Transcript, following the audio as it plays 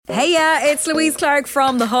Hey, it's Louise Clark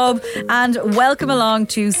from The Hub, and welcome along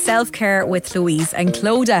to Selfcare with Louise and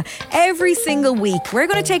Clodagh. Every single week, we're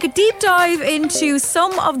going to take a deep dive into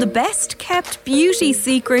some of the best kept beauty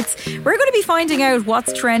secrets. We're going to be finding out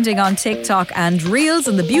what's trending on TikTok and Reels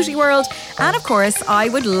in the beauty world. And of course, I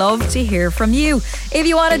would love to hear from you. If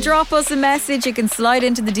you want to drop us a message, you can slide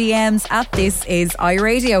into the DMs at This Is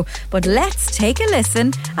iRadio. But let's take a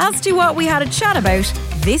listen as to what we had a chat about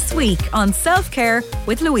this week on Self-Care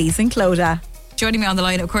with Louise and Clodagh. Joining me on the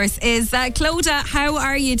line, of course, is Clodagh. How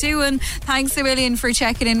are you doing? Thanks a million for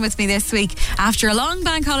checking in with me this week. After a long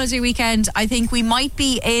bank holiday weekend, I think we might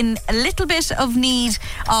be in a little bit of need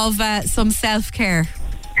of some self-care.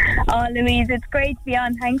 Oh, Louise, it's great to be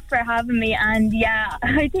on. Thanks for having me. And yeah,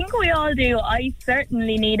 I think we all do. I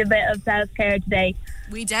certainly need a bit of self-care today.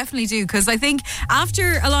 We definitely do, because I think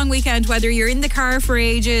after a long weekend, whether you're in the car for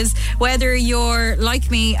ages, whether you're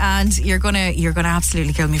like me, and you're gonna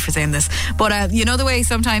absolutely kill me for saying this, but you know the way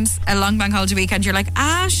sometimes a long bank holiday weekend you're like,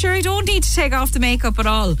 sure, I don't need to take off the makeup at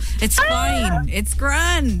all. It's fine. It's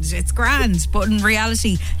grand. But in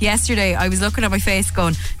reality, yesterday I was looking at my face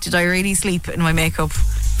going, did I really sleep in my makeup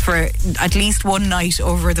for at least one night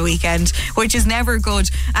over the weekend, which is never good.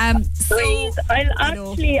 Please,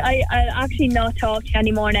 I'll actually not talk to you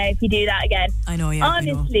anymore now if you do that again. I know, yeah.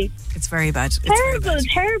 Honestly. It's very bad.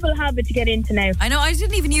 Terrible habit to get into now. I know, I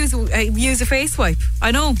didn't even use a face wipe. I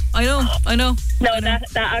know. No, that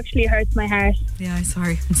actually hurts my heart. Yeah, I'm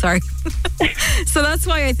sorry. So that's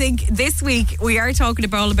why I think this week we are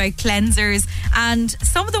talking all about cleansers, and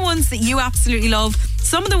some of the ones that you absolutely love,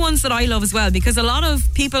 some of the ones that I love as well, because a lot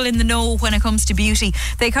of people in the know when it comes to beauty,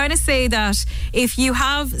 they kind of say that if you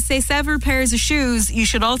have, say, several pairs of shoes, you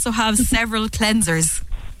should also have several cleansers.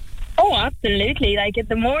 Oh, absolutely. Like,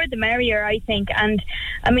 the more the merrier, I think. And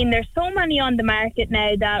I mean, there's so many on the market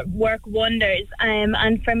now that work wonders.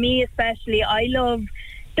 And for me especially, I love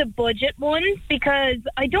the budget ones, because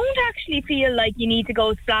I don't actually feel like you need to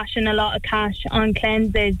go splashing a lot of cash on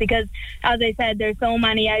cleansers, because as I said, there's so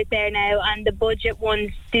many out there now, and the budget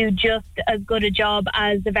ones do just as good a job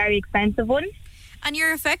as the very expensive ones. And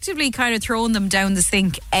you're effectively kind of throwing them down the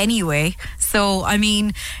sink anyway. So, I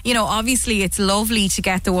mean, you know, obviously it's lovely to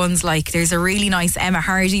get the ones like, there's a really nice Emma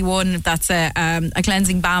Hardy one that's a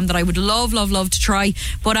cleansing balm that I would love to try.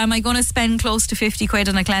 But am I going to spend close to 50 quid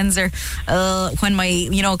on a cleanser when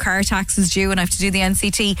my, car tax is due and I have to do the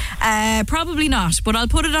NCT? Probably not, but I'll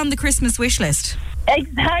put it on the Christmas wish list.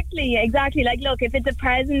 Exactly. Like, look, if it's a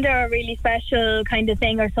present or a really special kind of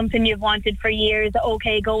thing or something you've wanted for years,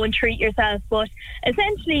 okay, go and treat yourself. But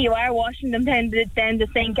essentially you are washing them down the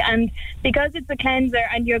sink, and because it's a cleanser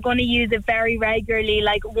and you're going to use it very regularly,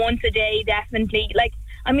 like once a day, definitely. Like,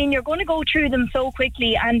 I mean, you're going to go through them so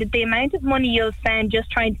quickly, and the amount of money you'll spend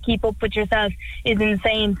just trying to keep up with yourself is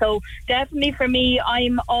insane. So definitely for me,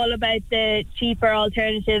 I'm all about the cheaper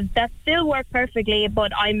alternatives that still work perfectly,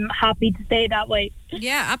 but I'm happy to stay that way.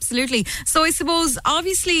 Yeah, absolutely. So I suppose,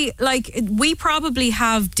 obviously, like, we probably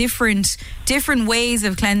have different ways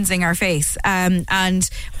of cleansing our face. And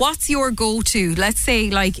what's your go-to? Let's say,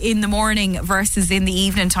 like, in the morning versus in the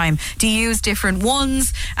evening time. Do you use different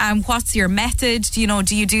ones? What's your method? Do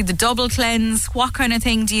you do the double cleanse? What kind of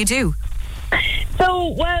thing do you do? So,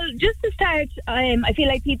 well, just to start, I feel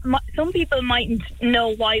like some people mightn't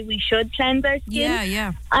know why we should cleanse our skin.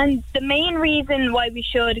 Yeah. And the main reason why we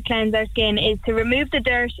should cleanse our skin is to remove the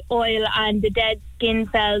dirt, oil and the dead skin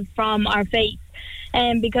cells from our face.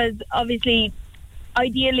 Because obviously,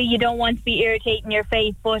 ideally, you don't want to be irritating your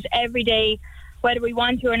face, but every day, whether we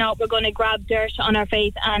want to or not, we're going to grab dirt on our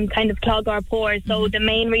face and kind of clog our pores. So the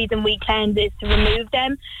main reason we cleanse is to remove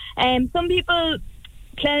them. Some people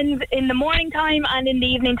cleanse in the morning time and in the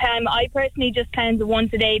evening time. I personally just cleanse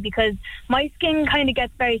once a day, because my skin kind of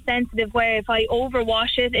gets very sensitive, where if I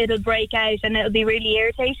overwash it, it'll break out and it'll be really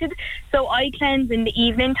irritated. So I cleanse in the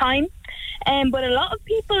evening time. But a lot of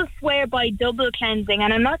people swear by double cleansing,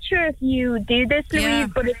 and I'm not sure if you do this, Louise,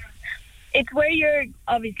 but it's where you're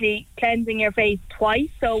obviously cleansing your face twice,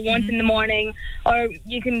 so once in the morning, or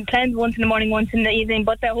you can cleanse once in the morning, once in the evening,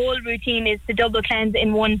 but the whole routine is to double cleanse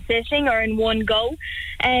in one sitting or in one go.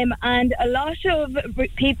 And a lot of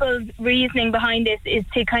people's reasoning behind this is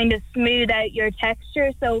to kind of smooth out your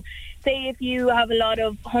texture. So say if you have a lot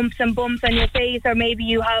of humps and bumps on your face, or maybe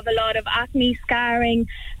you have a lot of acne scarring,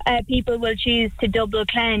 people will choose to double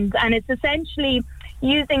cleanse. And it's essentially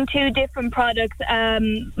using two different products,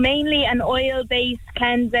 mainly an oil-based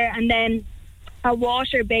cleanser and then a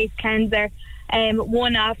water-based cleanser,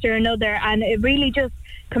 one after another, and it really just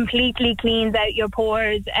completely cleans out your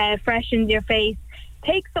pores, freshens your face.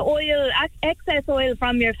 takes the oil, excess oil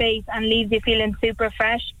from your face and leaves you feeling super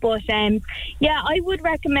fresh. But yeah, I would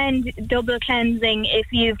recommend double cleansing if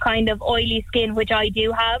you've kind of oily skin, which I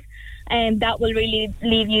do have. And that will really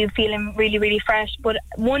leave you feeling really, really fresh. But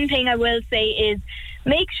one thing I will say is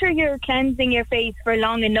make sure you're cleansing your face for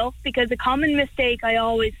long enough, because a common mistake I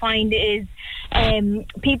always find is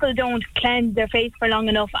people don't cleanse their face for long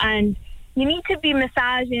enough, and you need to be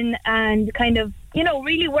massaging and kind of, you know,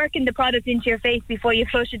 really working the product into your face before you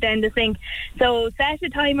flush it down the sink. So set a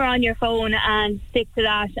timer on your phone and stick to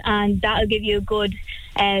that, and that'll give you a good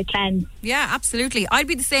cleanse. Yeah, absolutely. I'd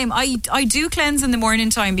be the same. I do cleanse in the morning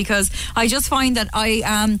time, because I just find that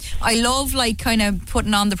I love like kind of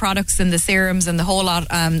putting on the products and the serums and the whole lot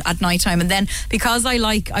at night time. And then because I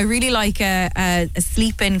really like a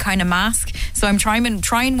sleep-in kind of mask, so I'm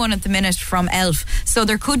trying one at the minute from Elf. So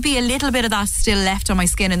there could be a little bit of that still left on my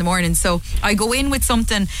skin in the morning. So I go in with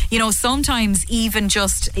something, you know, sometimes even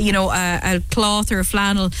just, you know, a cloth or a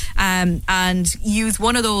flannel, and use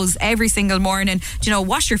one of those every single morning. You know,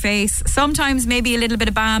 wash your face. Sometimes maybe a little bit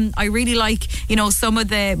of balm. I really like, you know, some of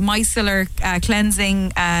the micellar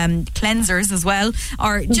cleansing cleansers as well,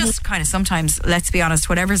 or just kind of sometimes, let's be honest,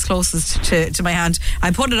 whatever's closest to my hand,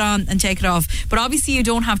 I put it on and take it off. But obviously you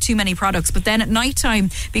don't have too many products. But then at night time,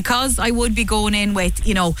 because I would be going in with,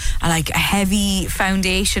 you know, like a heavy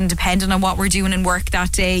foundation, depending on what we're doing in work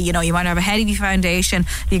that day. You know, you might have a heavy foundation,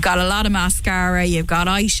 you've got a lot of mascara, you've got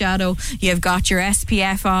eyeshadow, you've got your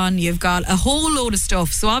SPF on, you've got a whole load of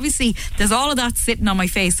stuff. So obviously there's all of that sitting on my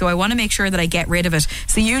face, so I want to make sure that I get rid of it.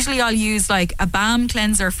 So usually I'll use like a balm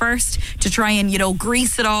cleanser first to try and, you know,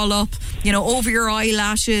 grease it all up, you know, over your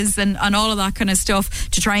eyelashes and all of that kind of stuff,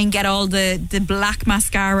 to try and get all the black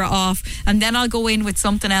mascara off. And then I'll go in with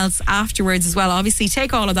something else afterwards as well. Obviously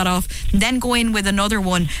take all of that off, and then go in with another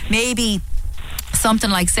one, maybe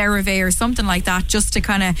something like CeraVe or something like that, just to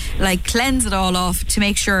kind of like cleanse it all off, to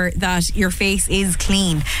make sure that your face is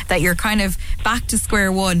clean, that you're kind of back to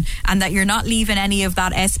square one, and that you're not leaving any of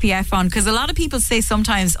that SPF on. Because a lot of people say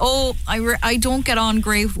sometimes, oh, I don't get on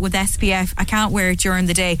great with SPF, I can't wear it during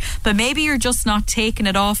the day. But maybe you're just not taking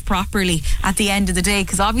it off properly at the end of the day,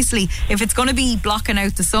 because obviously if it's going to be blocking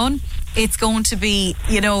out the sun, it's going to be,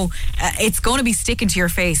 you know, it's going to be sticking to your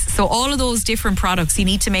face. So all of those different products, you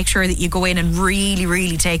need to make sure that you go in and really,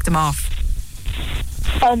 really take them off.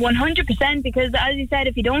 Oh, 100%, because as you said,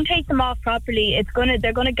 if you don't take them off properly,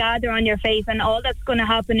 they're going to gather on your face, and all that's going to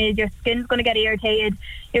happen is your skin's going to get irritated,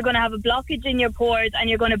 you're going to have a blockage in your pores, and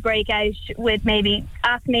you're going to break out with maybe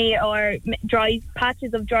acne or dry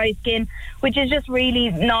patches of dry skin, which is just really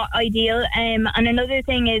not ideal. And another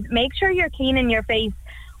thing is, make sure you're cleaning your face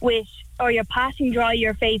or you're patting dry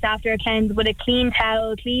your face after a cleanse with a clean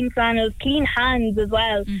towel, clean flannels, clean hands as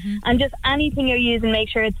well. And just anything you're using, make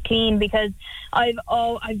sure it's clean, because I've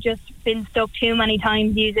just been stuck too many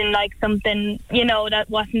times using like something, you know, that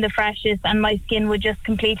wasn't the freshest, and my skin would just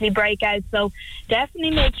completely break out. So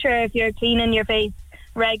definitely make sure if you're cleaning your face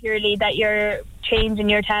regularly that you're changing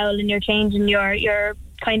your towel and you're changing your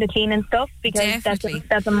kind of cleaning stuff, because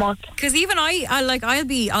that's a must. Because even I'll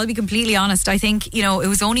be completely honest, I think, you know, it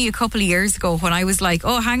was only a couple of years ago when I was like,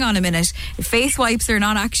 oh, hang on a minute, face wipes are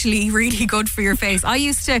not actually really good for your face. I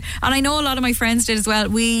used to, and I know a lot of my friends did as well,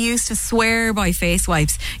 we used to swear by face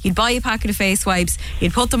wipes. You'd buy a packet of face wipes,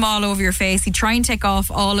 you'd put them all over your face, you'd try and take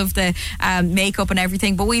off all of the makeup and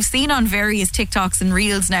everything. But we've seen on various TikToks and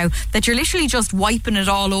Reels now that you're literally just wiping it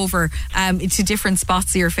all over to different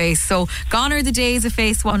spots of your face. So gone are the days of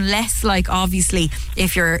face, unless like obviously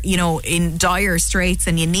if you're, you know, in dire straits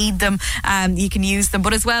and you need them, you can use them.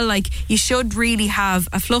 But as well, like, you should really have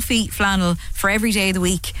a fluffy flannel for every day of the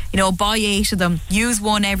week. You know, buy 8 of them, use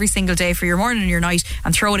one every single day for your morning and your night,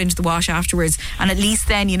 and throw it into the wash afterwards. And at least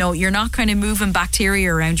then, you know, you're not kind of moving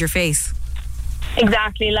bacteria around your face.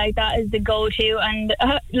 Exactly, like that is the go-to. And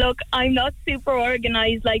look, I'm not super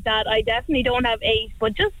organised like that. I definitely don't have 8,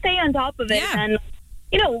 but just stay on top of it. And,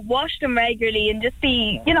 you know, wash them regularly and just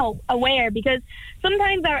be, you know, aware, because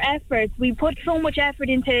sometimes our efforts, we put so much effort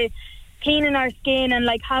into cleaning our skin and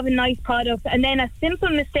like having nice products, and then a simple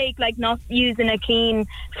mistake like not using a clean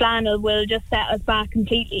flannel will just set us back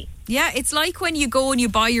completely. Yeah, it's like when you go and you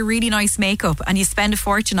buy your really nice makeup and you spend a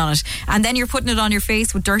fortune on it, and then you're putting it on your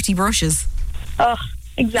face with dirty brushes. Oh,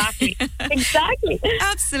 Exactly.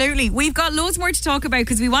 Absolutely. We've got loads more to talk about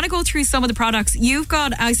because we want to go through some of the products. You've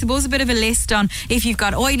got, I suppose, a bit of a list on if you've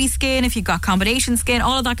got oily skin, if you've got combination skin,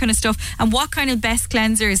 all of that kind of stuff, and what kind of best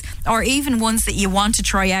cleansers or even ones that you want to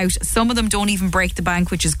try out. Some of them don't even break the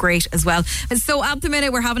bank, which is great as well. So at the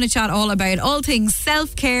minute, we're having a chat all about all things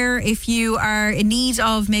self-care. If you are in need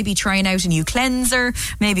of maybe trying out a new cleanser,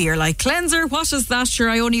 maybe you're like, cleanser, what is that? Sure,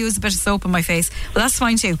 I only use a bit of soap on my face. Well, that's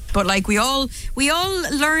fine too. But like we all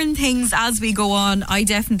learn things as we go on. I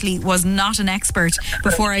definitely was not an expert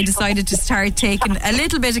before I decided to start taking a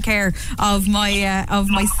little bit of care of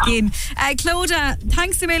my skin. Clodagh,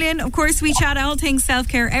 thanks a million. Of course, we chat all things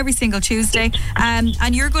self-care every single Tuesday,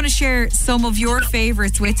 and you're going to share some of your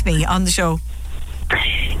favourites with me on the show.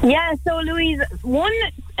 Yeah, so Louise, one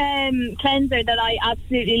cleanser that I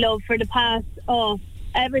absolutely love for the past,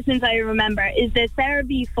 ever since I remember, is the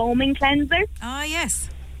CeraVe foaming cleanser. Ah, yes.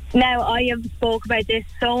 Now, I have spoke about this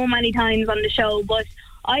so many times on the show, but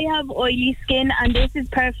I have oily skin, and this is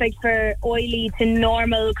perfect for oily to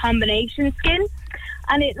normal combination skin.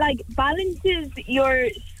 And it balances your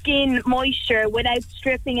skin moisture without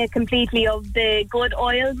stripping it completely of the good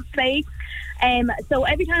oil play. So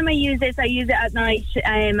every time I use this, I use it at night,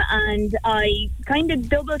 and I kind of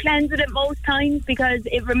double cleanse with it most times because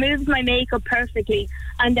it removes my makeup perfectly,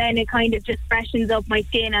 and then it kind of just freshens up my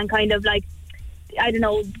skin and kind of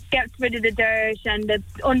gets rid of the dirt and it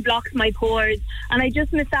unblocks my pores, and I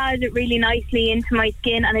just massage it really nicely into my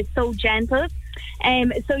skin, and it's so gentle.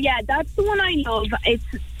 So yeah, that's the one I love. It's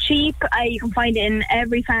cheap. You can find it in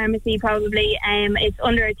every pharmacy probably. It's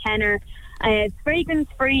under a tenner. It's fragrance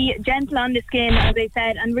free, gentle on the skin, as I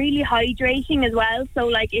said, and really hydrating as well.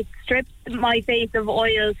 So it strips my face of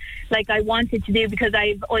oil like I want it to do because I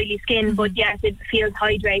have oily skin, but yes, it feels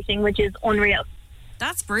hydrating, which is unreal.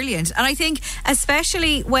 That's brilliant. And I think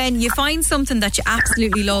especially when you find something that you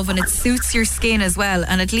absolutely love and it suits your skin as well,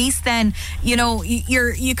 and at least then you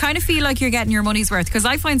kind of feel like you're getting your money's worth, because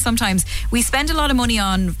I find sometimes we spend a lot of money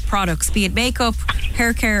on products, be it makeup,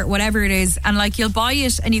 hair care, whatever it is, and you'll buy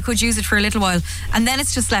it and you could use it for a little while and then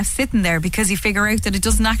it's just left sitting there because you figure out that it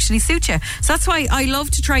doesn't actually suit you. So that's why I love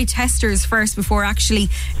to try testers first before actually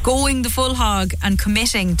going the full hog and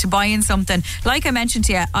committing to buying something. Like I mentioned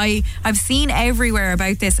to you, I've seen everywhere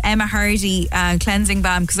about this Emma Hardy cleansing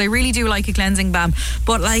balm, because I really do like a cleansing balm,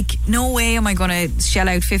 but no way am I going to shell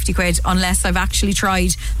out 50 quid unless I've actually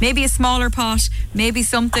tried maybe a smaller pot, maybe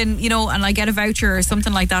something, and I get a voucher or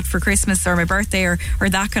something like that for Christmas or my birthday or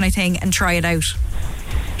that kind of thing, and try it out.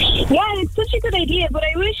 Yeah, it's such a good idea, but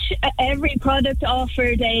I wish every product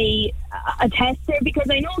offered a tester, because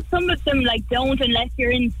I know some of them don't unless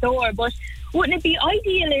you're in store. But wouldn't it be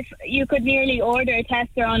ideal if you could nearly order a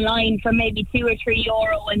tester online for maybe €2 or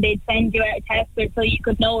 €3 and they'd send you out a tester so you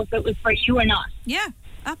could know if it was for you or not? Yeah,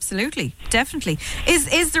 absolutely, definitely.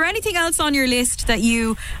 Is there anything else on your list that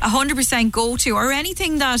you 100% go to, or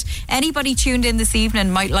anything that anybody tuned in this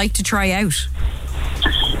evening might like to try out?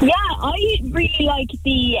 Yeah, I really like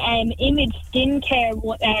the Image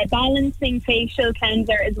Skincare Balancing Facial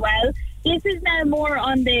Cleanser as well. This is now more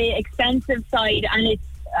on the expensive side, and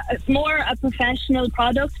it's more a professional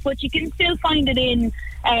product, but you can still find it in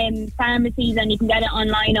pharmacies, and you can get it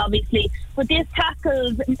online obviously. But this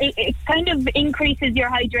tackles, it kind of increases your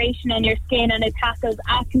hydration on your skin, and it tackles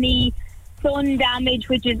acne, sun damage,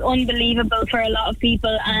 which is unbelievable for a lot of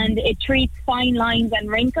people, and it treats fine lines and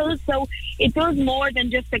wrinkles. So it does more than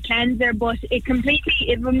just a cleanser, but it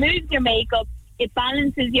removes your makeup, it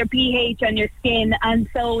balances your pH on your skin, and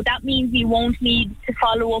so that means you won't need to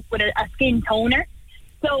follow up with a skin toner.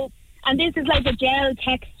 So, and this is like a gel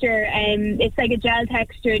texture, it's like a gel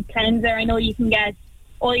textured cleanser. I know you can get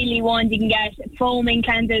oily ones, you can get foaming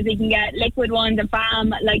cleansers, you can get liquid ones, a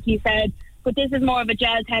balm, like you said, but this is more of a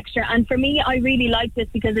gel texture. And for me, I really like this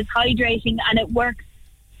because it's hydrating and it works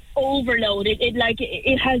overload.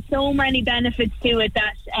 It has so many benefits to it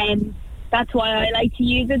that that's why I like to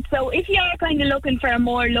use it. So if you are kind of looking for a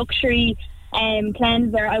more luxury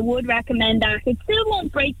cleanser, I would recommend that. It still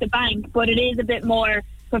won't break the bank, but it is a bit more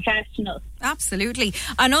professional. Absolutely.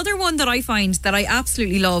 Another one that I find that I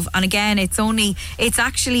absolutely love, and again it's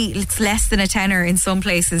less than a tenner in some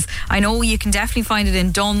places, I know you can definitely find it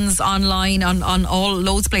in Dunn's online, on all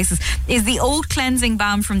loads of places, is the Oat Cleansing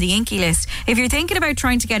Balm from the Inky List. If you're thinking about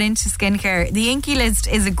trying to get into skincare, the Inky List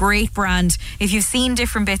is a great brand. If you've seen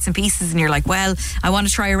different bits and pieces and you're like, well, I want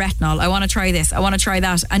to try a retinol, I want to try this, I want to try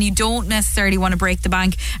that, and you don't necessarily want to break the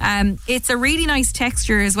bank, it's a really nice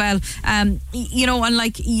texture as well, and you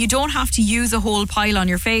don't have to use a whole pile on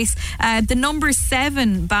your face. The number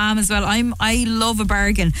 7 balm as well. I love a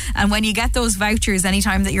bargain, and when you get those vouchers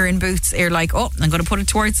anytime that you're in Boots, you're like, oh, I'm going to put it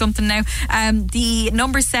towards something now. The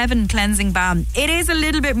number 7 cleansing balm, it is a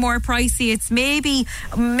little bit more pricey. It's maybe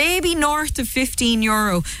north of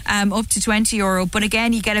 €15, up to €20, but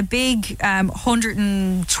again, you get a big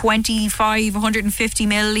 150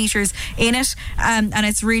 millilitres in it, and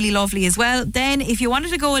it's really lovely as well. Then if you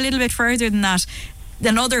wanted to go a little bit further than that,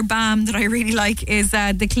 another balm that I really like is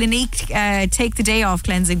the Clinique Take the Day Off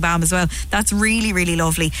cleansing balm as well. That's really, really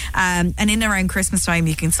lovely. And in and around Christmas time,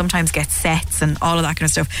 you can sometimes get sets and all of that kind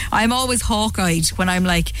of stuff. I'm always hawk-eyed when I'm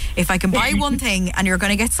like, if I can buy one thing and you're going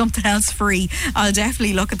to get something else free, I'll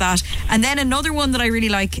definitely look at that. And then another one that I really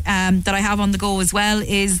like, that I have on the go as well,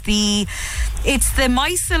 is the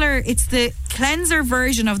micellar. It's the cleanser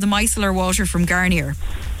version of the micellar water from Garnier.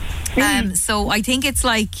 So I think it's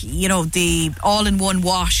like, the all-in-one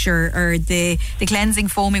wash or the cleansing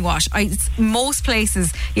foaming wash. Most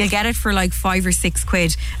places you'll get it for like £5 or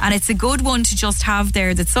 £6, and it's a good one to just have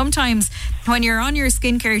there, that sometimes when you're on your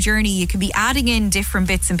skincare journey, you can be adding in different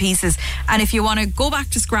bits and pieces, and if you want to go back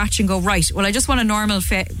to scratch and go, right, well, I just want a normal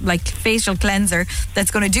facial cleanser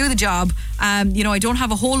that's going to do the job, I don't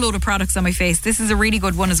have a whole load of products on my face, this is a really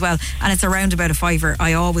good one as well, and it's around about £5.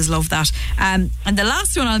 I always love that. And the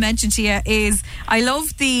last one I'll mention to you is, I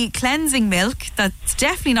love the cleansing milk. That's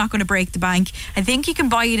definitely not going to break the bank. I think you can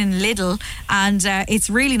buy it in Lidl, and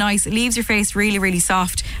it's really nice. It leaves your face really, really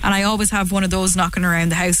soft, and I always have one of those knocking around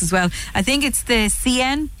the house as well. I think it's the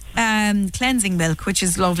CN cleansing milk, which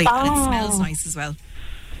is lovely, and it smells nice as well.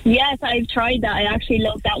 Yes, I've tried that. I actually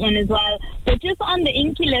love that one as well. But just on the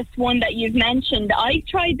Inculist one that you've mentioned, I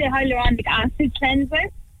tried the hyaluronic acid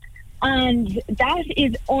cleanser, and that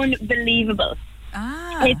is unbelievable.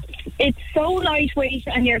 It's so lightweight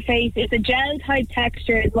on your face. It's a gel type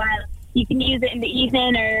texture as well. You can use it in the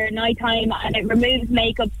evening or night time, and it removes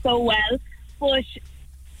makeup so well. But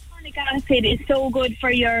hyaluronic acid is so good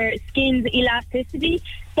for your skin's elasticity,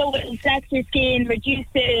 so it'll flex your skin, reduce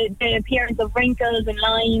the appearance of wrinkles and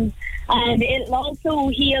lines, and it'll also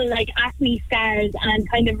heal like acne scars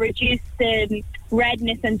and kind of reduce the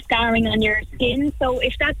redness and scarring on your skin. So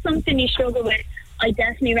if that's something you struggle with, I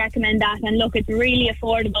definitely recommend that. And look, it's really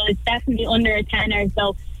affordable. It's definitely under a tenner,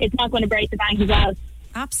 so it's not going to break the bank as well.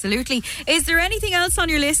 Absolutely. Is there anything else on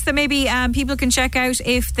your list that maybe people can check out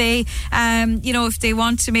if they, if they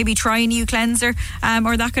want to maybe try a new cleanser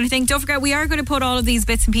or that kind of thing? Don't forget, we are going to put all of these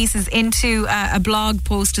bits and pieces into a blog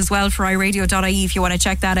post as well for iRadio.ie if you want to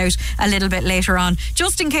check that out a little bit later on,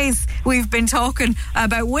 just in case we've been talking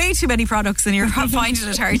about way too many products and you're finding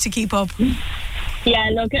it hard to keep up. Yeah,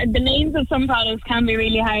 look, the names of some products can be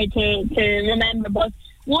really hard to remember, but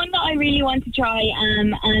one that I really want to try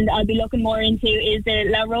and I'll be looking more into is the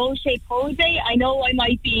La Roche-Posay. I know I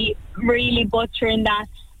might be really butchering that,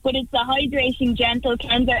 but it's a hydrating gentle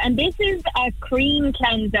cleanser, and this is a cream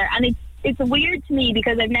cleanser, and it's weird to me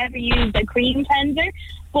because I've never used a cream cleanser,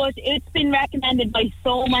 but it's been recommended by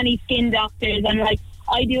so many skin doctors, and I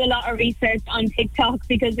do a lot of research on TikTok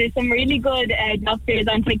because there's some really good doctors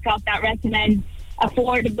on TikTok that recommend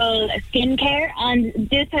affordable skincare, and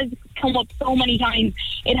this has come up so many times.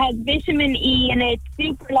 It has vitamin E in it,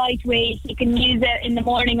 super lightweight. You can use it in the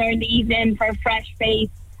morning or in the evening for a fresh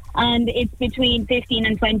face, and it's between €15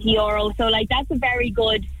 and €20. So that's a very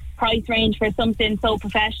good price range for something so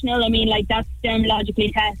professional. I mean, that's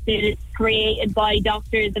dermatologically tested, it's created by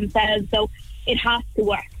doctors themselves, so it has to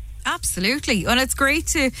work. Absolutely. And it's great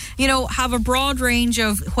to, have a broad range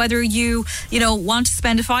of whether you, want to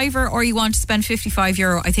spend a £5 or you want to spend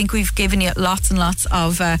 €55. I think we've given you lots and lots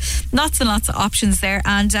of options there,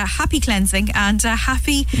 and happy cleansing and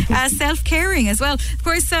happy self-caring as well. Of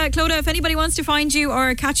course, Clodagh, if anybody wants to find you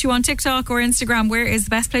or catch you on TikTok or Instagram, where is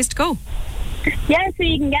the best place to go? Yeah, so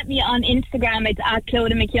you can get me on Instagram. It's at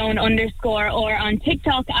Clodagh McKeown _ or on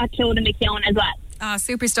TikTok at Clodagh McKeown as well.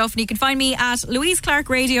 Super stuff. And you can find me at Louise Clark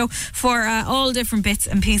Radio for all different bits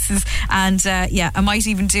and pieces, and I might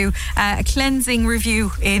even do a cleansing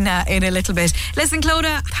review in a little bit. Listen,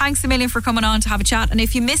 Clodagh, thanks a million for coming on to have a chat, and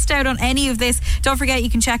if you missed out on any of this, don't forget you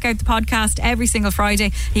can check out the podcast every single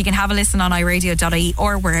Friday. You can have a listen on iRadio.ie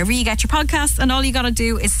or wherever you get your podcasts, and all you got to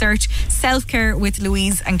do is search Self-Care with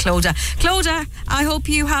Louise and Clodagh. Clodagh, I hope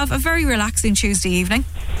you have a very relaxing Tuesday evening.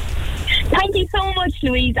 Thank you so much,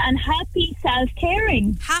 Louise, and happy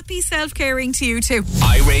self-caring. Happy self-caring to you too.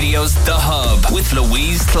 iRadio's The Hub with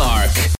Louise Clark.